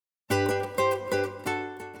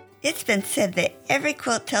It's been said that every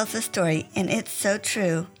quilt tells a story, and it's so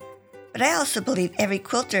true. But I also believe every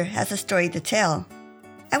quilter has a story to tell.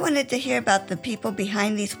 I wanted to hear about the people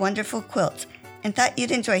behind these wonderful quilts and thought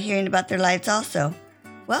you'd enjoy hearing about their lives also.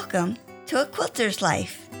 Welcome to A Quilter's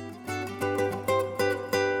Life.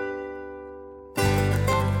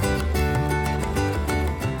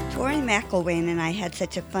 Tori McElwain and I had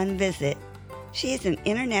such a fun visit. She is an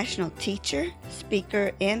international teacher,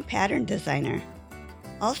 speaker, and pattern designer.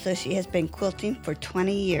 Also, she has been quilting for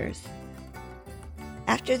 20 years.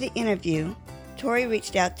 After the interview, Tori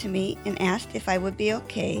reached out to me and asked if I would be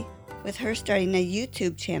okay with her starting a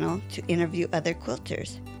YouTube channel to interview other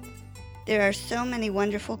quilters. There are so many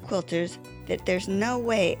wonderful quilters that there's no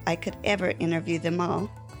way I could ever interview them all.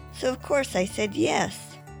 So of course I said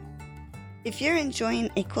yes. If you're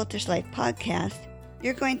enjoying A Quilter's Life podcast,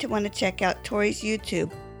 you're going to want to check out Tori's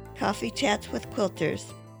YouTube, Coffee Chats with Quilters.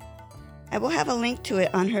 I will have a link to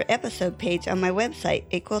it on her episode page on my website,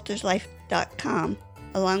 aquilterslife.com,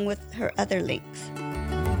 along with her other links.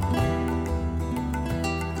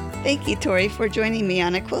 Thank you, Tori, for joining me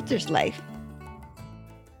on A Quilter's Life.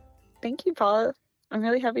 Thank you, Paula. I'm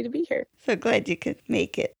really happy to be here. So glad you could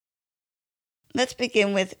make it. Let's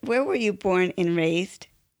begin with, where were you born and raised?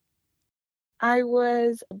 I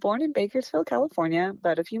was born in Bakersfield, California,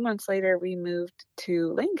 but a few months later we moved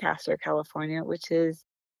to Lancaster, California, which is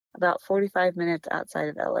about 45 minutes outside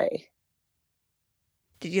of LA.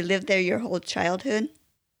 Did you live there your whole childhood?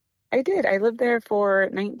 I did. I lived there for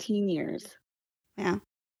 19 years. Wow.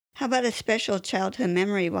 How about a special childhood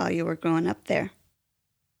memory while you were growing up there?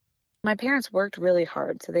 My parents worked really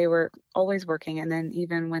hard, so they were always working. And then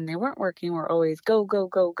even when they weren't working, we're always go, go,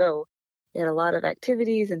 go, go. We had a lot of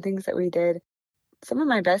activities and things that we did. Some of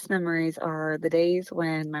my best memories are the days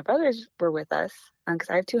when my brothers were with us, because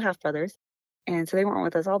I have two half brothers. And so they weren't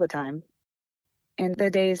with us all the time. And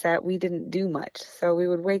the days that we didn't do much. So we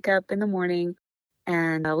would wake up in the morning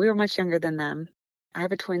and we were much younger than them. I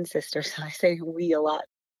have a twin sister, so I say we a lot.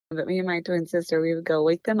 But me and my twin sister, we would go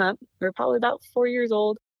wake them up. We were probably about 4 years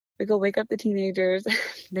old. We'd go wake up the teenagers.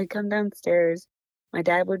 They'd come downstairs. My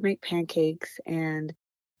dad would make pancakes and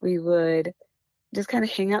we would just kind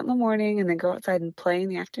of hang out in the morning and then go outside and play in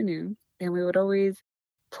the afternoon. And we would always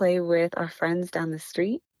play with our friends down the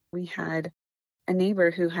street. We had a neighbor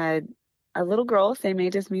who had a little girl, same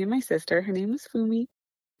age as me and my sister. Her name was Fumi.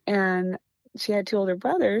 And she had two older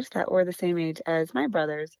brothers that were the same age as my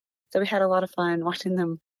brothers. So we had a lot of fun watching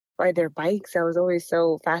them ride their bikes. I was always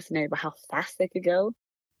so fascinated by how fast they could go.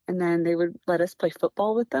 And then they would let us play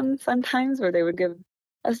football with them sometimes, where they would give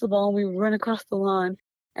us the ball and we would run across the lawn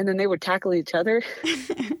and then they would tackle each other.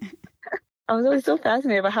 I was always so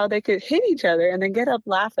fascinated by how they could hit each other and then get up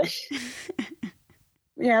laughing.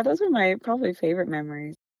 Yeah, those were my probably favorite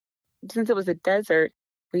memories. Since it was a desert,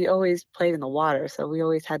 we always played in the water. So we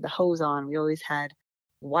always had the hose on. We always had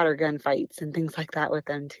water gun fights and things like that with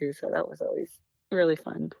them too. So that was always really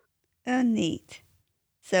fun. Oh, neat.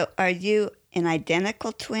 So are you an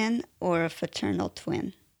identical twin or a fraternal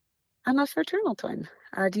twin? I'm a fraternal twin.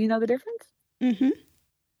 Do you know the difference? Mm-hmm.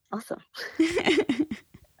 Awesome.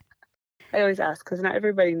 I always ask because not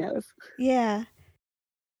everybody knows. Yeah.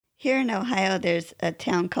 Here in Ohio, there's a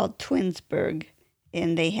town called Twinsburg,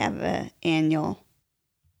 and they have an annual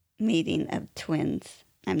meeting of twins.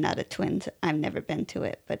 I'm not a twin. So I've never been to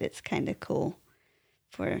it, but it's kind of cool.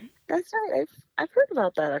 That's right. I've heard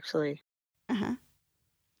about that, actually. Uh-huh.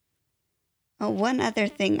 Well, one other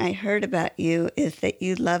thing I heard about you is that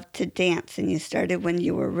you love to dance, and you started when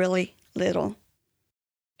you were really little.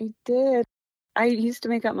 I did. I used to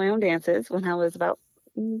make up my own dances when I was about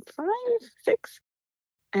 5, 6,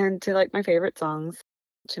 and to like my favorite songs,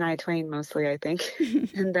 Shania Twain mostly, I think.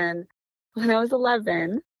 And then when I was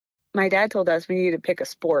 11, my dad told us we needed to pick a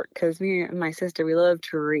sport because me and my sister, we love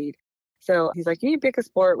to read. So he's like, you need to pick a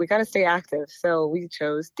sport. We got to stay active. So we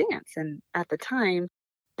chose dance. And at the time,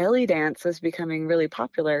 belly dance was becoming really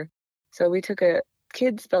popular. So we took a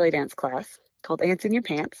kids belly dance class called Ants in Your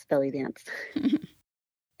Pants belly dance.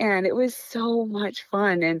 And it was so much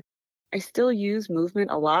fun. And I still use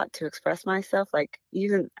movement a lot to express myself. Like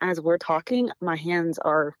even as we're talking, my hands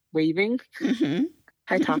are waving. Mm-hmm.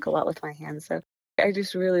 I talk a lot with my hands. So I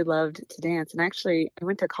just really loved to dance. And actually, I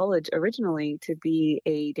went to college originally to be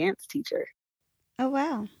a dance teacher. Oh,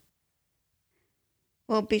 wow.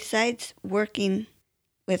 Well, besides working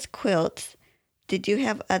with quilts, did you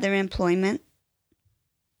have other employment?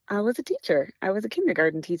 I was a teacher. I was a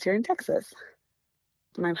kindergarten teacher in Texas.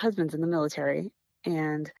 My husband's in the military,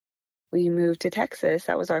 and we moved to Texas.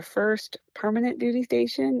 That was our first permanent duty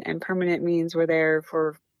station, and permanent means we're there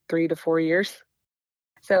for 3 to 4 years.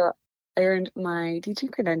 So I earned my teaching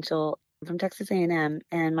credential from Texas A&M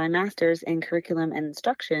and my master's in curriculum and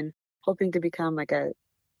instruction, hoping to become like a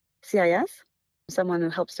CIS, someone who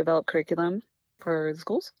helps develop curriculum for the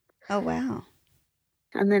schools. Oh, wow.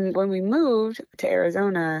 And then when we moved to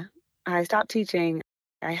Arizona, I stopped teaching.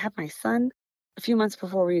 I had my son a few months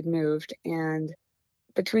before we'd moved, and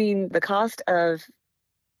between the cost of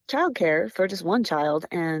childcare for just one child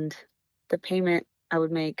and the payment I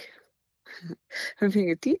would make from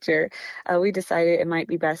being a teacher, we decided it might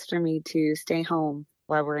be best for me to stay home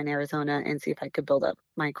while we're in Arizona and see if I could build up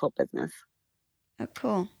my quilt business. Oh,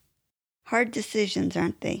 cool. Hard decisions,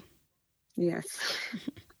 aren't they? Yes.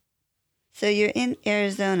 So you're in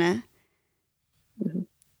Arizona. Mhm.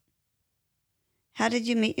 How did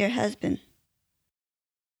you meet your husband?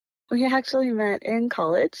 We actually met in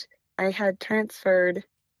college. I had transferred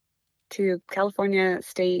to California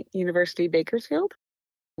State University, Bakersfield,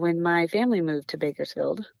 when my family moved to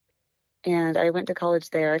Bakersfield. And I went to college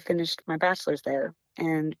there. I finished my bachelor's there.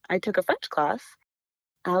 And I took a French class.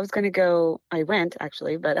 I went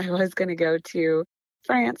actually, but I was going to go to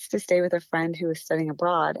France to stay with a friend who was studying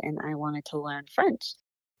abroad, and I wanted to learn French.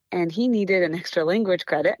 And he needed an extra language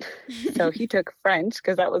credit. So he took French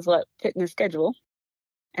because that was what fit in his schedule.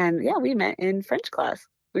 And yeah, we met in French class.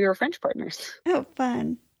 We were French partners. Oh,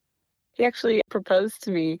 fun. He actually proposed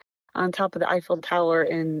to me on top of the Eiffel Tower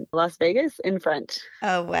in Las Vegas in French.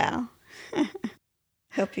 Oh, wow.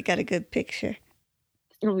 Hope you got a good picture.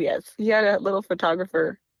 Oh, yes. He had a little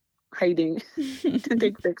photographer hiding to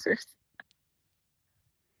take pictures.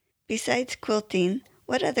 Besides quilting,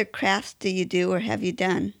 what other crafts do you do or have you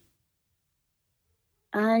done?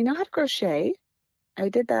 I know how to crochet. I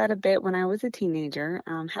did that a bit when I was a teenager.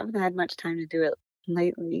 Haven't had much time to do it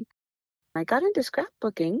lately. I got into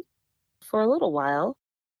scrapbooking for a little while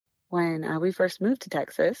when we first moved to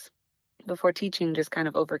Texas, before teaching just kind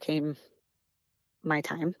of overcame my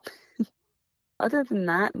time. Other than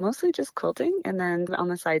that, mostly just quilting and then on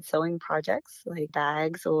the side sewing projects like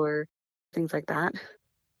bags or things like that.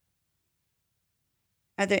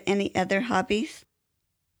 Are there any other hobbies?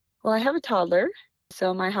 Well, I have a toddler,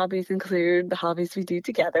 so my hobbies include the hobbies we do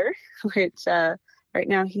together, which right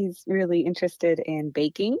now he's really interested in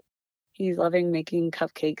baking. He's loving making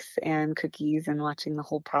cupcakes and cookies and watching the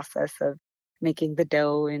whole process of making the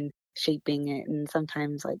dough and shaping it and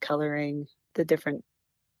sometimes like coloring the different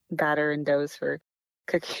batter and doughs for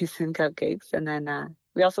cookies and cupcakes. And then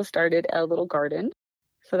we also started a little garden.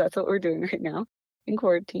 So that's what we're doing right now. In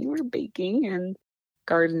quarantine, we're baking and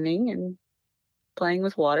gardening and playing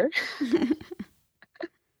with water.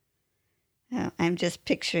 Oh, I'm just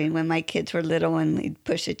picturing when my kids were little and we'd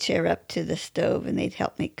push a chair up to the stove and they'd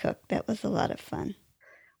help me cook. That was a lot of fun.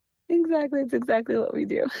 Exactly. It's exactly what we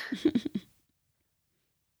do.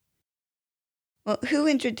 Well, who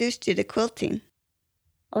introduced you to quilting?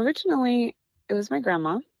 Originally, it was my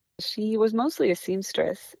grandma. She was mostly a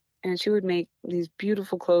seamstress, and she would make these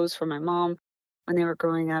beautiful clothes for my mom when they were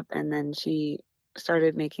growing up. And then she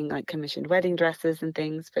started making like commissioned wedding dresses and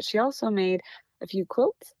things. But she also made a few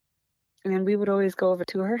quilts. And then we would always go over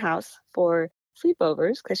to her house for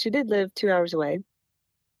sleepovers because she did live 2 hours away.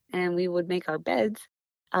 And we would make our beds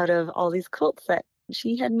out of all these quilts that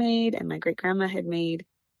she had made and my great grandma had made.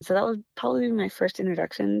 So that would probably be my first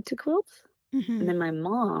introduction to quilts. And then my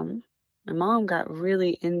mom got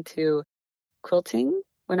really into quilting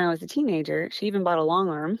when I was a teenager. She even bought a long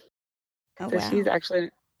arm. Oh, So wow.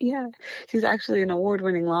 yeah, she's actually an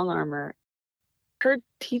award-winning long armer. Her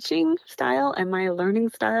teaching style and my learning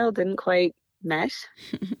style didn't quite mesh.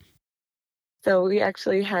 So we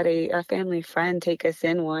actually had a family friend take us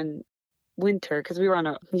in one winter because we were on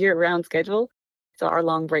a year-round schedule. So our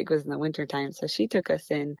long break was in the winter time. So she took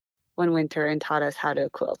us in one winter and taught us how to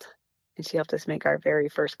quilt. And she helped us make our very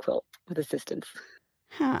first quilt with assistance.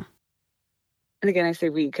 Huh. And again, I say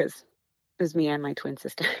we because it was me and my twin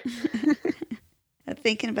sister.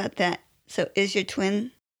 Thinking about that, so is your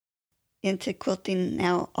twin into quilting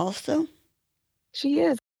now also? She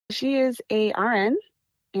is. She is a RN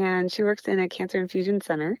and she works in a cancer infusion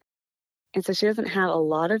center. And so she doesn't have a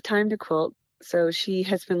lot of time to quilt. So she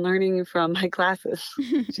has been learning from my classes.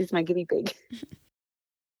 She's my guinea pig.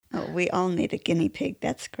 Oh, we all need a guinea pig.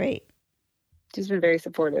 That's great. She's been very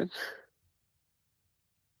supportive.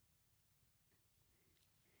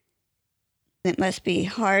 It must be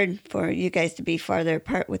hard for you guys to be farther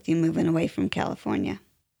apart with you moving away from California.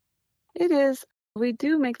 It is. We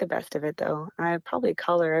do make the best of it, though. I probably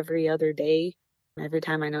call her every other day. Every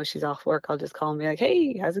time I know she's off work, I'll just call and be like,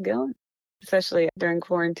 hey, how's it going? Especially during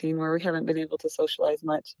quarantine where we haven't been able to socialize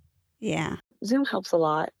much. Yeah. Zoom helps a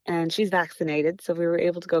lot, and she's vaccinated, so we were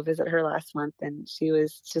able to go visit her last month, and she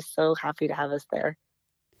was just so happy to have us there.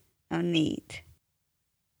 Oh, neat.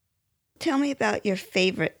 Tell me about your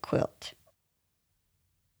favorite quilt.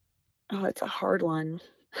 Oh, it's a hard one.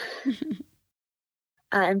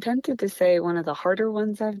 I'm tempted to say one of the harder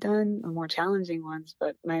ones I've done, the more challenging ones,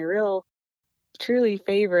 but my real, truly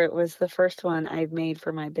favorite was the first one I've made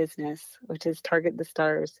for my business, which is Target the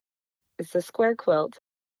Stars. It's a square quilt,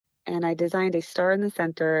 and I designed a star in the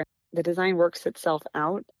center. The design works itself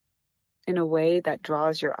out in a way that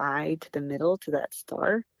draws your eye to the middle, to that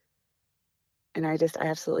star. And I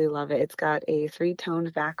absolutely love it. It's got a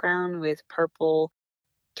 3-toned background with purple,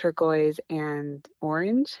 turquoise, and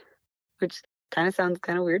orange, which kind of sounds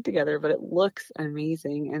kind of weird together, but it looks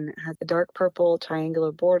amazing. And it has a dark purple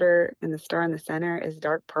triangular border, and the star in the center is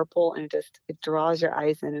dark purple, and it draws your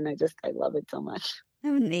eyes in, and I love it so much.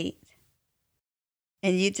 Oh, neat.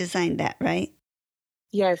 And you designed that, right?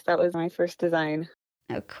 Yes, that was my first design.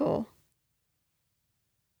 Oh, cool.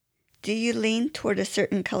 Do you lean toward a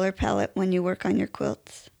certain color palette when you work on your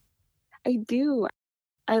quilts? I do.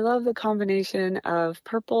 I love the combination of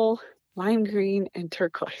purple, lime green, and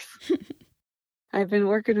turquoise. I've been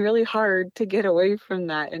working really hard to get away from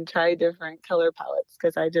that and try different color palettes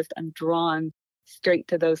because I'm drawn straight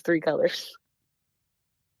to those 3 colors.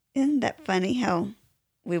 Isn't that funny how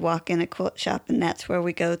we walk in a quilt shop and that's where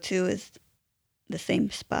we go to is the same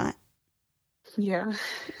spot? Yeah.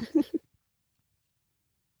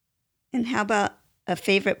 And how about a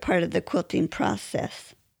favorite part of the quilting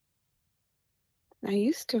process? I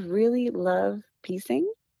used to really love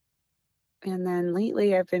piecing. And then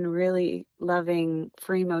lately I've been really loving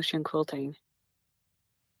free motion quilting.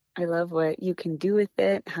 I love what you can do with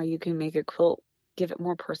it, how you can make a quilt, give it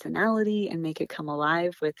more personality and make it come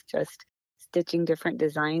alive with just stitching different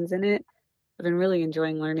designs in it. I've been really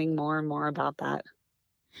enjoying learning more and more about that.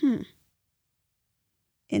 And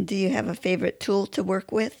do you have a favorite tool to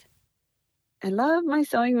work with? I love my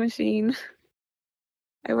sewing machine.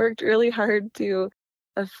 I worked really hard to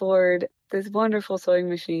afford this wonderful sewing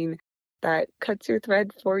machine that cuts your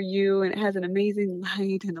thread for you, and it has an amazing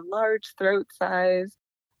light and a large throat size.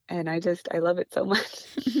 And I love it so much.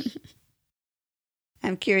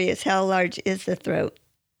 I'm curious, how large is the throat?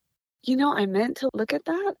 I meant to look at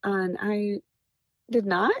that, and I did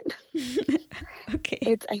not.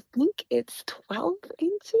 Okay. I think it's 12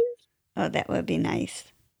 inches. Oh, that would be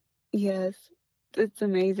nice. Yes, it's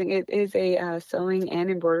amazing. It is a sewing and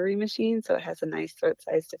embroidery machine, so it has a nice throat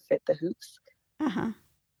size to fit the hoops. Uh-huh.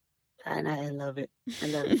 And I love it. I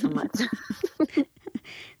love it so much.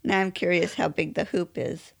 Now I'm curious how big the hoop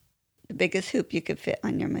is. The biggest hoop you could fit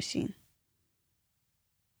on your machine.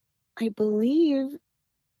 I believe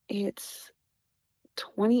it's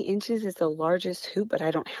 20 inches is the largest hoop, but I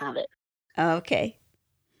don't have it. Oh, okay.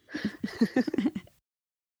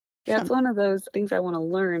 That's one of those things I want to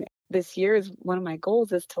learn. This year is one of my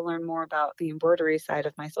goals is to learn more about the embroidery side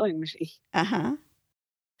of my sewing machine. Uh-huh.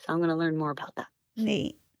 So I'm going to learn more about that.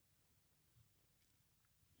 Neat.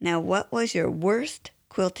 Now, what was your worst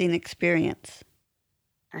quilting experience?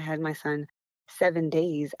 I had my son 7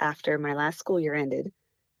 days after my last school year ended.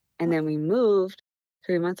 And then we moved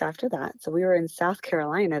 3 months after that. So we were in South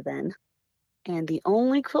Carolina then. And the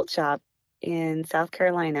only quilt shop in South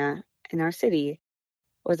Carolina in our city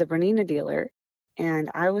was a Bernina dealer. And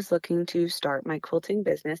I was looking to start my quilting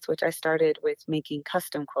business, which I started with making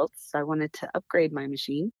custom quilts. So I wanted to upgrade my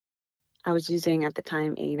machine. I was using at the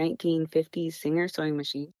time a 1950s Singer sewing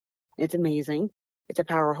machine. It's amazing. It's a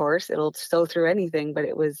power horse. It'll sew through anything, but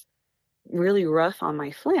it was really rough on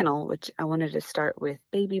my flannel, which I wanted to start with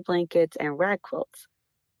baby blankets and rag quilts.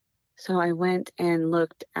 So I went and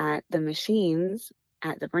looked at the machines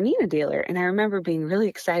at the Bernina dealer. And I remember being really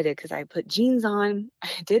excited because I put jeans on, I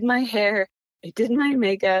did my hair, I did my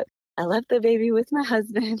makeup, I left the baby with my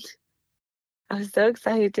husband. I was so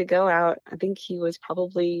excited to go out. I think he was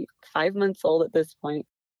probably 5 months old at this point,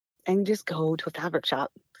 and just go to a fabric shop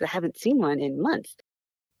because I haven't seen one in months.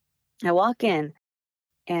 I walk in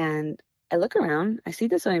and I look around, I see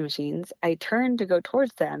the sewing machines, I turn to go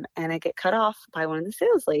towards them, and I get cut off by one of the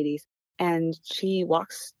sales ladies. And she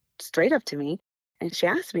walks straight up to me and she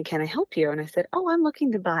asked me, "Can I help you?" And I said, "Oh, I'm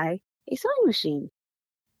looking to buy a sewing machine."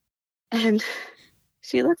 And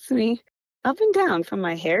she looks me up and down from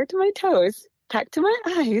my hair to my toes, back to my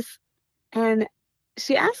eyes, and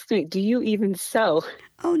she asked me, "Do you even sew?"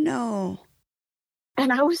 Oh, no.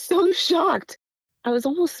 And I was so shocked. I was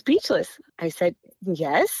almost speechless. I said,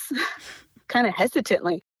 "Yes," kind of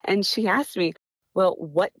hesitantly. And she asked me, "Well,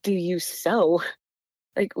 what do you sew?"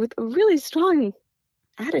 Like with a really strong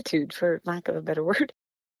attitude, for lack of a better word.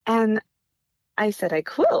 And I said, I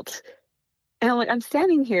quilt. And I'm like, I'm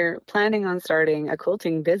standing here planning on starting a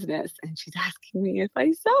quilting business. And she's asking me if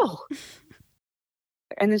I sew.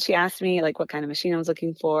 And then she asked me like what kind of machine I was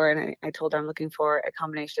looking for. And I told her I'm looking for a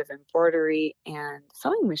combination of embroidery and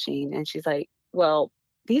sewing machine. And she's like, well,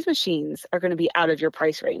 these machines are going to be out of your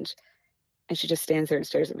price range. And she just stands there and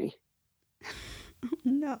stares at me.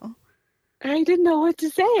 No. I didn't know what to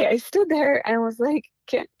say. I stood there and was like,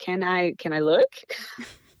 can I look?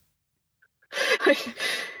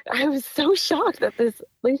 I was so shocked that this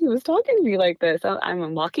lady was talking to me like this.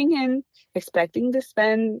 I'm walking in expecting to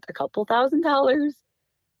spend a couple $1,000s,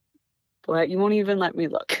 but you won't even let me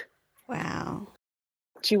look. Wow.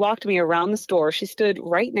 She walked me around the store. She stood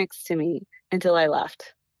right next to me until I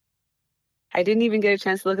left. I didn't even get a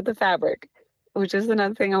chance to look at the fabric, which is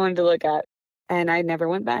another thing I wanted to look at. And I never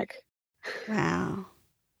went back. Wow.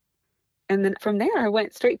 And then from there, I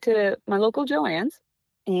went straight to my local Joann's.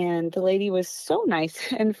 And the lady was so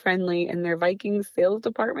nice and friendly in their Vikings sales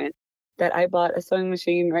department that I bought a sewing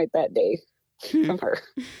machine right that day from her.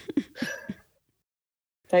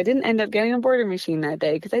 So I didn't end up getting an embroidery machine that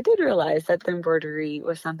day because I did realize that the embroidery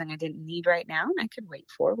was something I didn't need right now and I could wait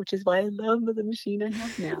for, which is why I love the machine I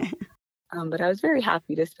have now. But I was very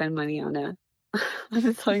happy to spend money on a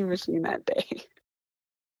sewing machine that day.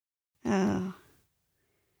 Oh.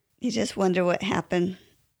 You just wonder what happened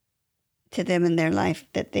to them in their life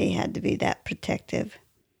that they had to be that protective.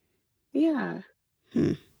 Yeah.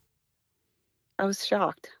 I was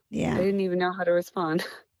shocked. Yeah. I didn't even know how to respond.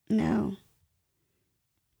 No.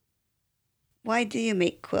 Why do you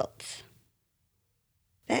make quilts?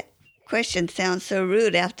 That question sounds so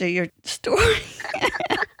rude after your story.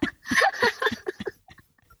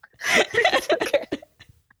 It's okay.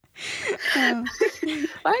 Oh.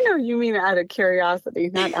 I know you mean out of curiosity,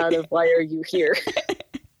 not out of why are you here.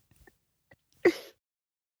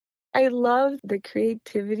 I love the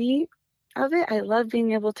creativity of it. I love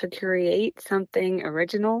being able to create something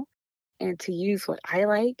original and to use what I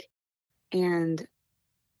like. And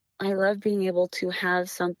I love being able to have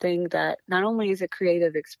something that not only is a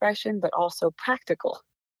creative expression, but also practical.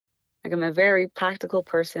 Like I'm a very practical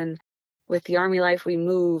person. With the Army life, we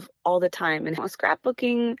move all the time. And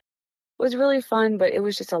scrapbooking was really fun, but it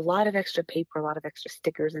was just a lot of extra paper, a lot of extra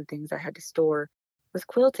stickers and things I had to store. With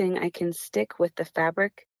quilting, I can stick with the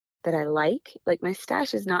fabric that I like. Like my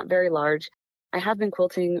stash is not very large. I have been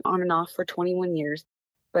quilting on and off for 21 years,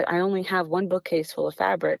 but I only have one bookcase full of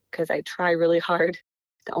fabric because I try really hard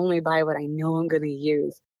to only buy what I know I'm going to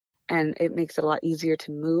use. And it makes it a lot easier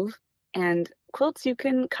to move. And quilts you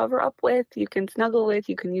can cover up with, you can snuggle with,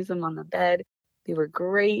 you can use them on the bed. They were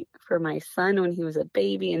great for my son when he was a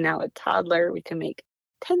baby and now a toddler. We can make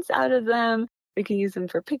tents out of them. We can use them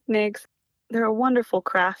for picnics. They're a wonderful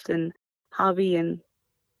craft and hobby and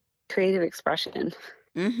creative expression.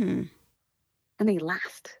 Mm-hmm. And they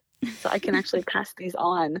last. So I can actually pass these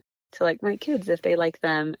on to like my kids if they like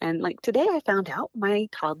them. And like today I found out my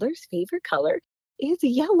toddler's favorite color is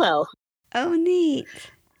yellow. Oh, neat.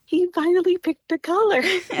 He finally picked a color.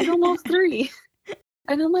 He's almost 3.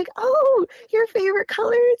 And I'm like, oh, your favorite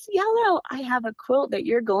color is yellow. I have a quilt that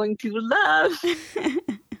you're going to love.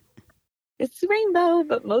 It's rainbow,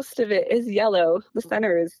 but most of it is yellow. The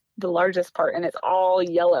center is the largest part, and it's all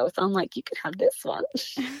yellow. So I'm like, you could have this one.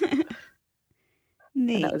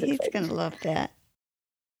 Neat. He's going to love that.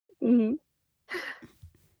 Mm-hmm.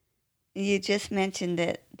 You just mentioned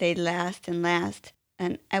that they last and last.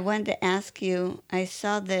 And I wanted to ask you, I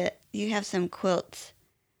saw that you have some quilts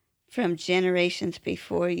from generations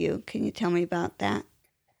before you. Can you tell me about that?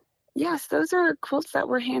 Yes, those are quilts that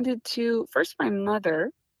were handed to first my mother,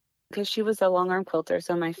 because she was a long arm quilter.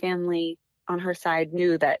 So my family on her side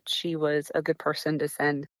knew that she was a good person to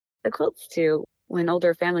send the quilts to when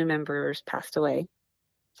older family members passed away.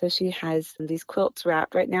 So she has these quilts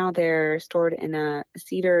wrapped. Right now they're stored in a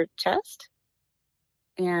cedar chest.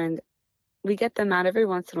 And we get them out every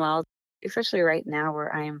once in a while, especially right now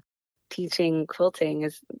where I'm teaching quilting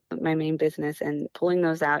is my main business, and pulling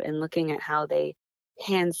those out and looking at how they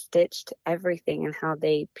hand stitched everything and how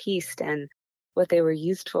they pieced and what they were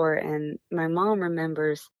used for. And my mom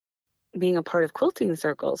remembers being a part of quilting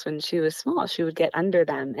circles when she was small. She would get under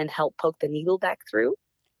them and help poke the needle back through.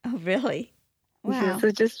 Oh, really? Wow. Yeah,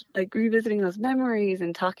 so just like revisiting those memories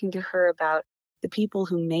and talking to her about the people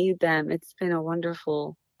who made them, it's been a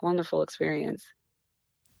wonderful, wonderful experience.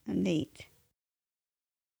 Neat.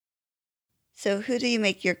 So who do you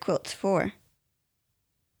make your quilts for?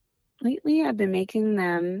 Lately, I've been making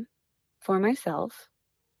them for myself,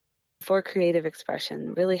 for creative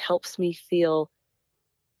expression. Really helps me feel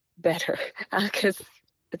better because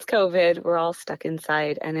it's COVID. We're all stuck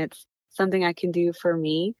inside, and it's something I can do for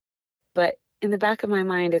me. But in the back of my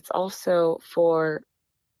mind, it's also for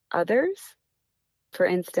others. For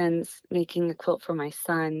instance, making a quilt for my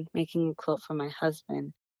son, making a quilt for my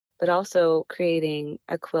husband, but also creating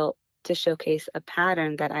a quilt to showcase a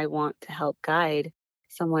pattern that I want to help guide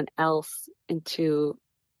someone else into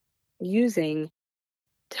using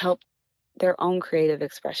to help their own creative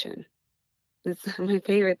expression. It's my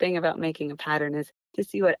favorite thing about making a pattern is to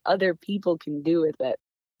see what other people can do with it.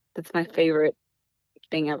 That's my favorite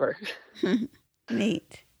thing ever.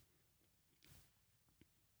 Neat.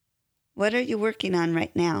 What are you working on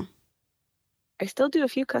right now? I still do a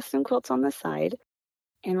few custom quilts on the side.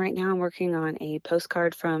 And right now I'm working on a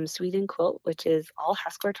postcard from Sweden Quilt, which is all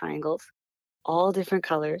Haskell triangles, all different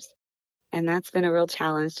colors. And that's been a real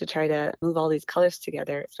challenge to try to move all these colors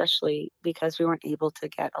together, especially because we weren't able to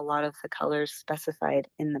get a lot of the colors specified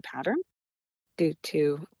in the pattern due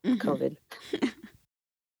to COVID. And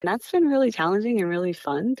that's been really challenging and really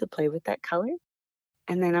fun to play with that color.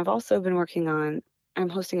 And then I've also been working on, I'm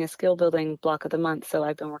hosting a skill building block of the month. So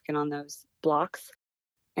I've been working on those blocks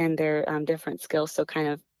and their different skills. So kind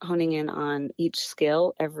of honing in on each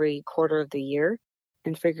skill every quarter of the year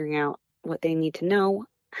and figuring out what they need to know,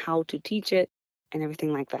 how to teach it, and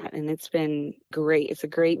everything like that. And it's been great. It's a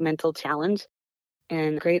great mental challenge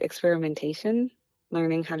and great experimentation,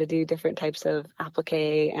 learning how to do different types of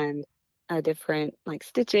applique and different like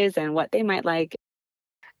stitches and what they might like,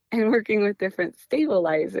 and working with different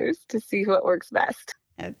stabilizers to see what works best.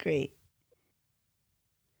 Oh, great.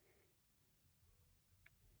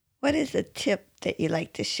 What is a tip that you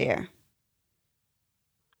like to share?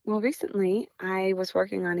 Well, recently I was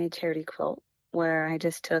working on a charity quilt where I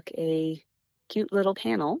just took a cute little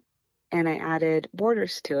panel and I added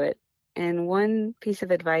borders to it. And one piece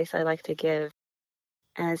of advice I like to give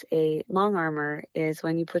as a long armor is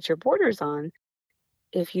when you put your borders on,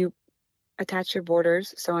 if you attach your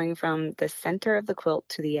borders sewing from the center of the quilt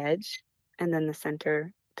to the edge and then the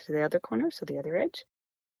center to the other corner, so the other edge,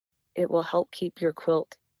 it will help keep your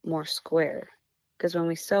quilt more square. Because when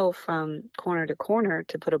we sew from corner to corner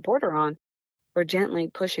to put a border on, we're gently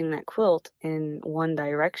pushing that quilt in one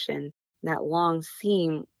direction. That long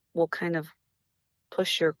seam will kind of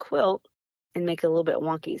push your quilt and make it a little bit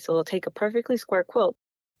wonky. So it'll take a perfectly square quilt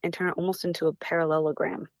and turn it almost into a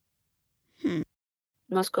parallelogram.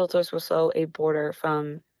 Most quilters will sew a border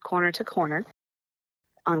from corner to corner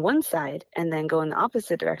on one side and then go in the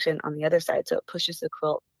opposite direction on the other side. So it pushes the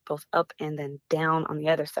quilt both up and then down on the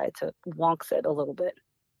other side. So it wonks it a little bit.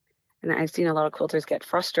 And I've seen a lot of quilters get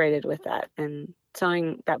frustrated with that. And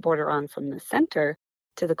sewing that border on from the center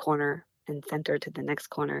to the corner and center to the next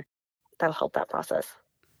corner, that'll help that process.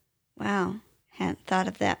 Wow, hadn't thought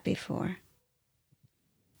of that before.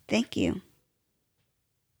 Thank you.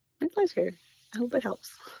 My pleasure. I hope it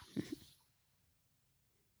helps.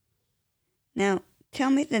 Now, tell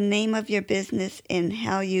me the name of your business and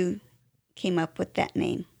how you came up with that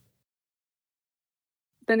name.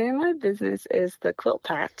 The name of my business is The Quilt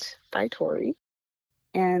Patch by Tori.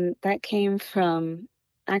 And that came from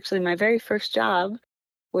actually my very first job,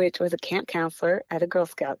 which was a camp counselor at a Girl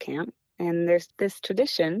Scout camp. And there's this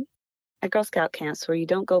tradition at Girl Scout camps where you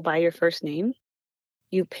don't go by your first name.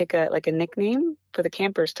 You pick a nickname for the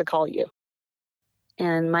campers to call you.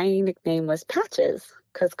 And my nickname was Patches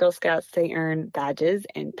because Girl Scouts, they earn badges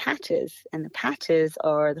and patches. And the patches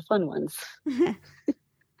are the fun ones.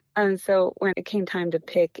 And so when it came time to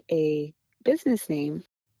pick a business name,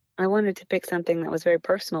 I wanted to pick something that was very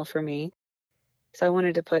personal for me. So I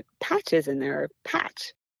wanted to put patches in there, or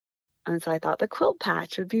patch. And so I thought the quilt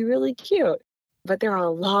patch would be really cute. But there are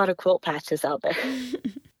a lot of quilt patches out there.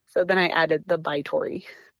 So then I added the by Tori.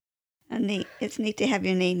 Neat. It's neat to have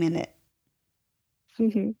your name in it.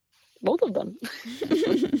 Both of them.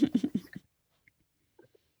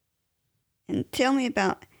 And tell me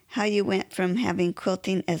about how you went from having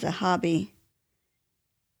quilting as a hobby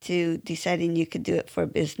to deciding you could do it for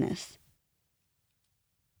business.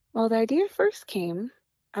 Well, the idea first came,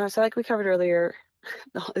 so like we covered earlier,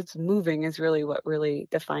 it's moving is really what really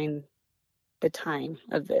defined the time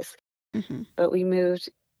of this. But we moved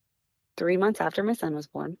 3 months after my son was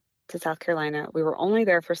born to South Carolina. We were only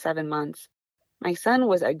there for 7 months. My son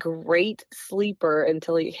was a great sleeper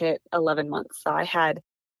until he hit 11 months. So I had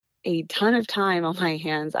a ton of time on my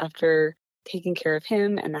hands after taking care of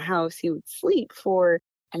him and the house. He would sleep for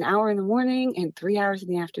an hour in the morning and 3 hours in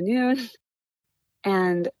the afternoon.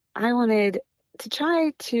 And I wanted to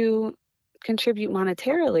try to contribute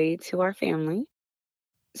monetarily to our family.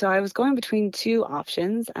 So I was going between two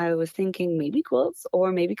options. I was thinking maybe quilts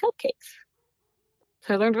or maybe cupcakes.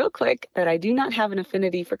 So I learned real quick that I do not have an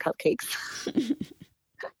affinity for cupcakes.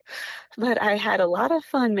 but I had a lot of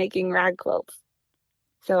fun making rag quilts.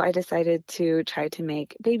 So I decided to try to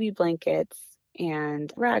make baby blankets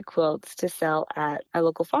and rag quilts to sell at a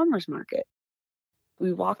local farmer's market.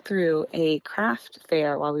 We walked through a craft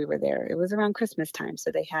fair while we were there. It was around Christmas time.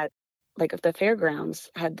 So they had, like, the fairgrounds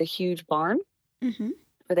had the huge barn Mm-hmm.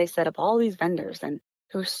 where they set up all these vendors, and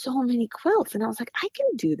there were so many quilts. And I was like, I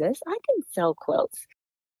can do this. I can sell quilts.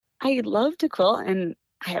 I love to quilt, and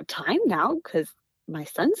I have time now because my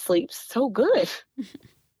son sleeps so good.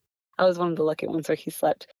 I was one of the lucky ones where he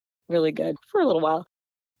slept really good for a little while.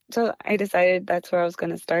 So I decided that's where I was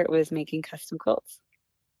going to start, was making custom quilts.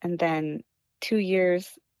 And then 2 years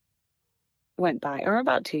went by, or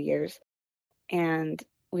about 2 years, and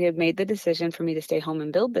we had made the decision for me to stay home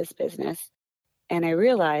and build this business. And I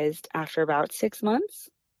realized after about 6 months,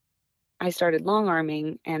 I started long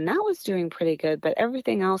arming, and that was doing pretty good, but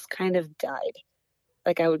everything else kind of died.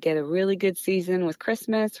 Like, I would get a really good season with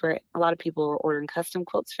Christmas where a lot of people were ordering custom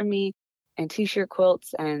quilts from me and t-shirt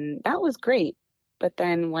quilts, and that was great. But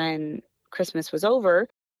then when Christmas was over,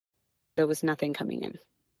 there was nothing coming in.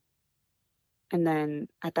 And then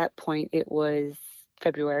at that point, it was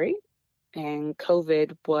February, and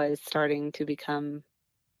COVID was starting to become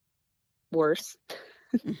worse.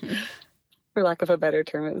 Mm-hmm. For lack of a better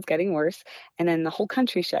term, it was getting worse. And then the whole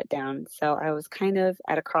country shut down. So I was kind of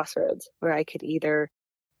at a crossroads where I could either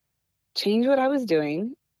change what I was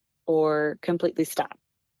doing or completely stop.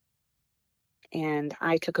 And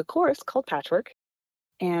I took a course called Patchwork,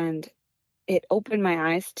 and it opened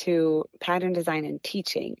my eyes to pattern design and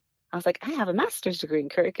teaching. I was like, I have a master's degree in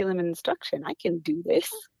curriculum and instruction. I can do this.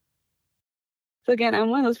 So again, I'm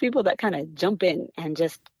one of those people that kind of jump in and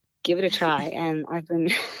just give it a try. And I've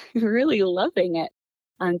been really loving it.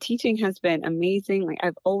 Teaching has been amazing. Like,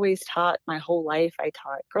 I've always taught my whole life. I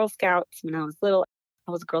taught Girl Scouts when I was little.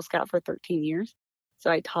 I was a Girl Scout for 13 years.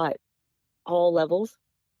 So I taught all levels.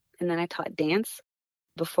 And then I taught dance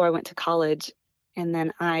before I went to college. And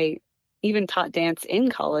then I even taught dance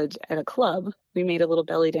in college at a club. We made a little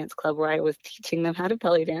belly dance club where I was teaching them how to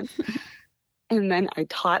belly dance. And then I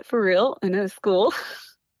taught for real in a school.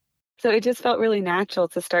 So it just felt really natural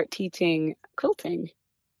to start teaching quilting.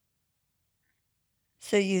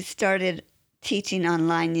 So you started teaching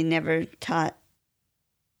online. You never taught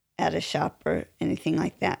at a shop or anything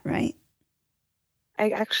like that, right? I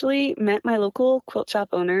actually met my local quilt shop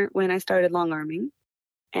owner when I started long arming,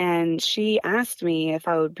 and she asked me if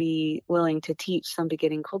I would be willing to teach some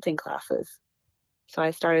beginning quilting classes. So I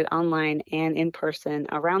started online and in person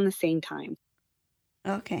around the same time.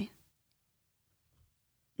 Okay.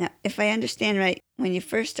 Now, if I understand right, when you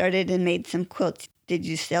first started and made some quilts, did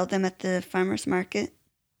you sell them at the farmer's market?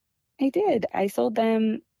 I did. I sold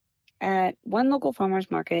them at one local farmer's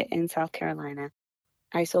market in South Carolina.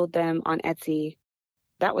 I sold them on Etsy.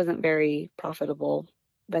 That wasn't very profitable.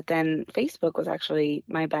 But then Facebook was actually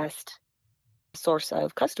my best source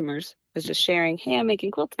of customers, was just sharing, hey, I'm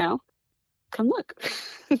making quilts now. Come look.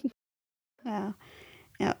 Wow.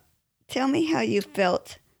 Now, tell me how you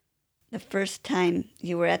felt the first time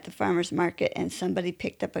you were at the farmer's market and somebody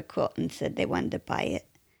picked up a quilt and said they wanted to buy it.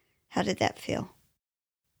 How did that feel?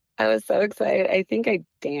 I was so excited. I think I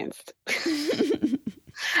danced.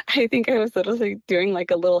 I think I was literally doing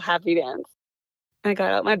like a little happy dance. I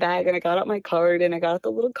got out my bag and I got out my card and I got out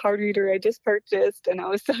the little card reader I just purchased, and I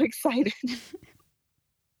was so excited.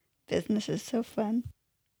 Business is so fun.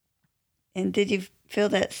 And did you feel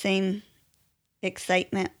that same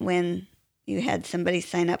excitement when you had somebody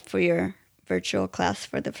sign up for your virtual class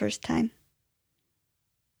for the first time?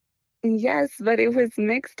 Yes, but it was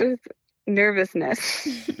mixed with nervousness.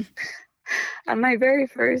 On my very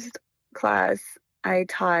first class I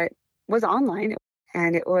taught was online,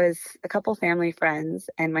 and it was a couple family friends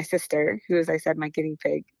and my sister, who, as I said, my guinea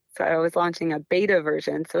pig. So I was launching a beta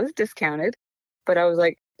version, so it was discounted, but I was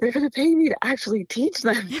like, they're going to pay me to actually teach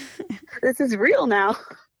them. This is real now.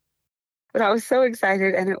 But I was so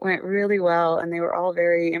excited, and it went really well, and they were all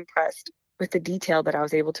very impressed with the detail that I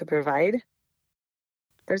was able to provide.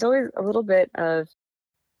 There's always a little bit of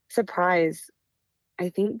surprise, I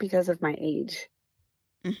think, because of my age.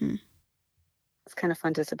 Mm-hmm. It's kind of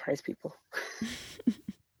fun to surprise people.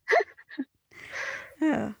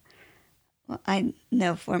 Oh, well, I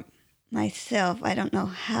know for myself, I don't know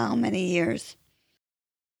how many years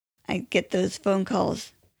I get those phone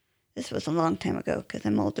calls. This was a long time ago because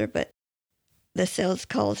I'm older, but the sales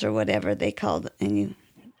calls or whatever they called, and you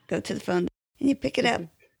go to the phone and you pick it up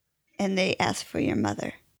and they ask for your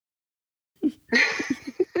mother.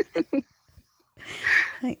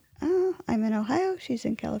 Like, oh, I'm in Ohio. She's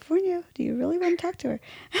in California. Do you really want to talk to her?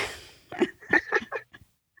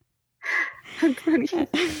 That's funny.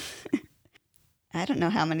 I don't know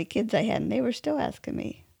how many kids I had, and they were still asking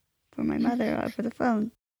me for my mother over the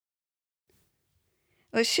phone.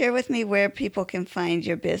 Well, share with me where people can find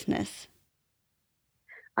your business.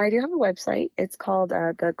 I do have a website. It's called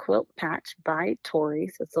The Quilt Patch by Tori.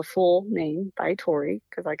 So it's the full name, by Tori,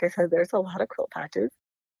 because like I said, there's a lot of quilt patches.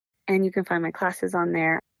 And you can find my classes on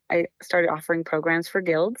there. I started offering programs for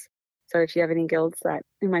guilds. So if you have any guilds that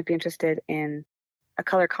you might be interested in a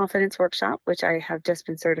color confidence workshop, which I have just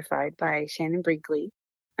been certified by Shannon Brinkley.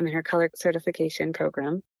 I'm in her color certification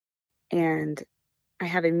program. And I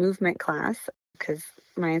have a movement class because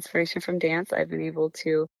my inspiration from dance, I've been able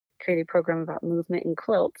to create a program about movement in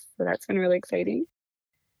quilts. So that's been really exciting.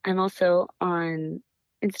 I'm also on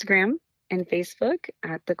Instagram and Facebook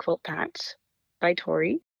at The Quilt Patch by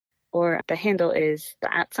Tori, or the handle is the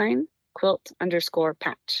 @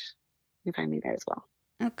 quilt_patch. You can find me there as well.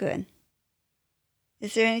 Oh, good.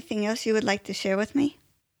 Is there anything else you would like to share with me?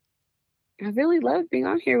 I really love being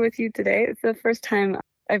on here with you today. It's the first time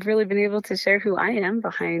I've really been able to share who I am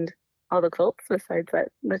behind all the quilts, besides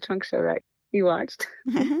the trunk show that you watched.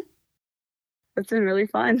 It's been really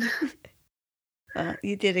fun. Well,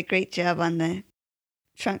 you did a great job on the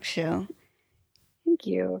trunk show. Thank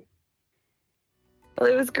you. Well,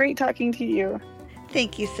 it was great talking to you.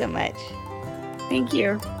 Thank you so much. Thank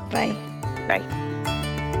you. Bye. Bye.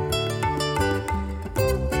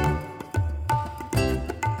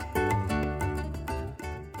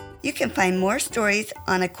 You can find more stories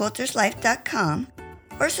on aquilterslife.com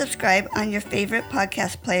or subscribe on your favorite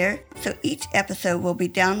podcast player so each episode will be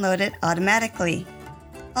downloaded automatically.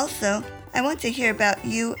 Also, I want to hear about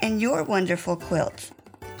you and your wonderful quilts.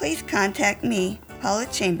 Please contact me, Paula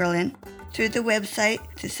Chamberlain, through the website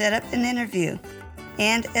to set up an interview.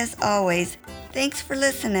 And as always, thanks for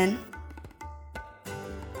listening.